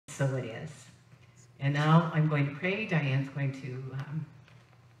so it is. And now I'm going to pray. Diane's going to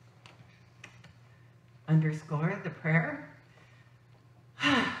underscore the prayer.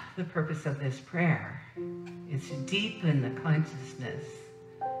 The purpose of this prayer is to deepen the consciousness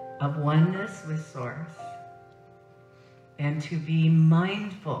of oneness with Source and to be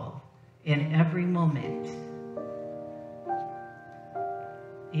mindful in every moment,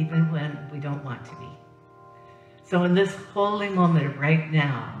 even when we don't want to be. So in this holy moment of right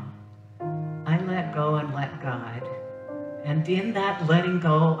now, I let go and let God. And in that letting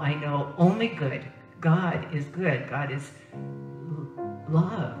go, I know only good. God is good. God is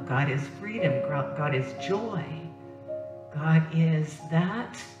love. God is freedom. God is joy. God is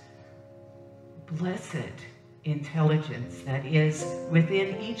that blessed intelligence that is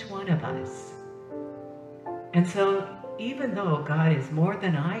within each one of us. And so even though God is more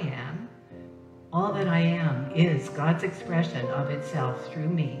than I am, all that I am is God's expression of itself through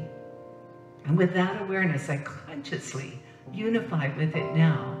me. And with that awareness, I consciously unify with it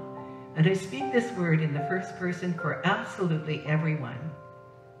now. And I speak this word in the first person for absolutely everyone.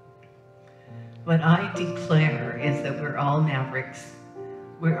 What I declare is that we're all mavericks.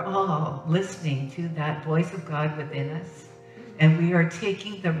 We're all listening to that voice of God within us, and we are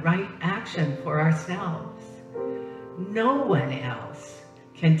taking the right action for ourselves. No one else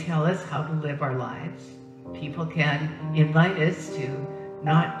can tell us how to live our lives. People can invite us to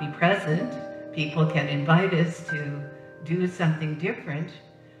not be present. People can invite us to do something different,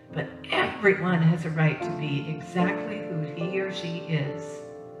 but everyone has a right to be exactly who he or she is.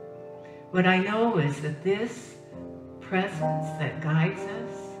 What I know is that this presence that guides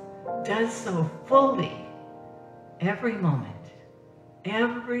us does so fully every moment,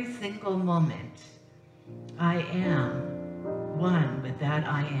 every single moment. I am one with that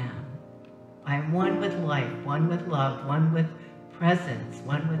I am. I am one with life, one with love, one with presence,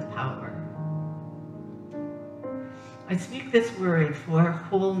 one with power. I speak this word for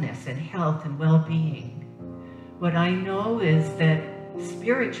wholeness and health and well-being. What I know is that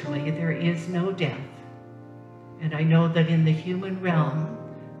spiritually there is no death. And I know that in the human realm,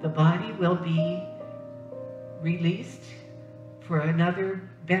 the body will be released for another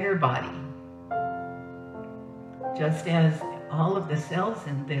better body. Just as all of the cells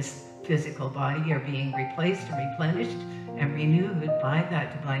in this physical body are being replaced and replenished and renewed by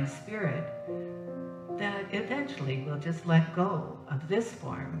that divine spirit, that eventually we'll just let go of this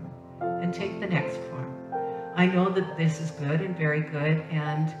form and take the next form. I know that this is good and very good,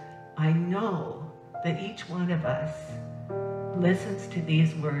 and I know that each one of us listens to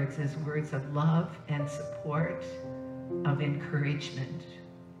these words as words of love and support, of encouragement.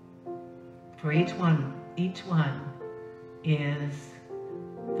 For each one is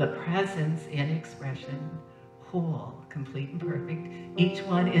the presence in expression, whole, complete and perfect. Each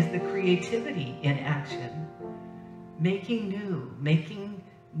one is the creativity in action, making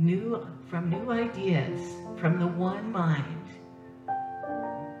new from new ideas, from the one mind,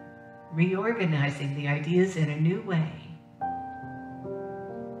 reorganizing the ideas in a new way.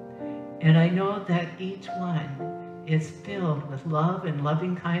 And I know that each one is filled with love and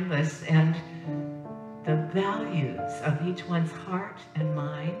loving kindness, and the values of each one's heart and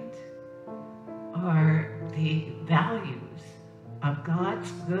mind are the values of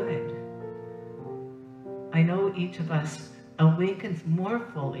God's good. I know each of us awakens more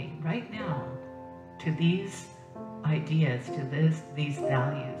fully right now to these ideas, to these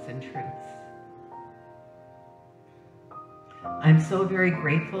values and truths. I'm so very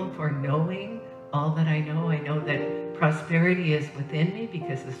grateful for knowing all that I know. I know that prosperity is within me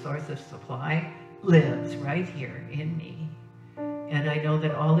because the source of supply lives right here in me. And I know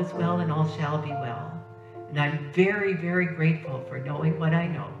that all is well and all shall be well. And I'm very, very grateful for knowing what I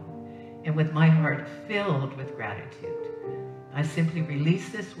know. And with my heart filled with gratitude, I simply release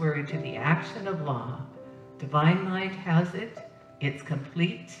this word to the action of law. Divine Mind has it. It's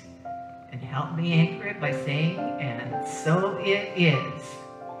complete. And help me anchor it by saying, and so it is.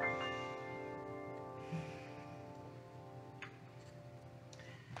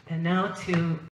 And now to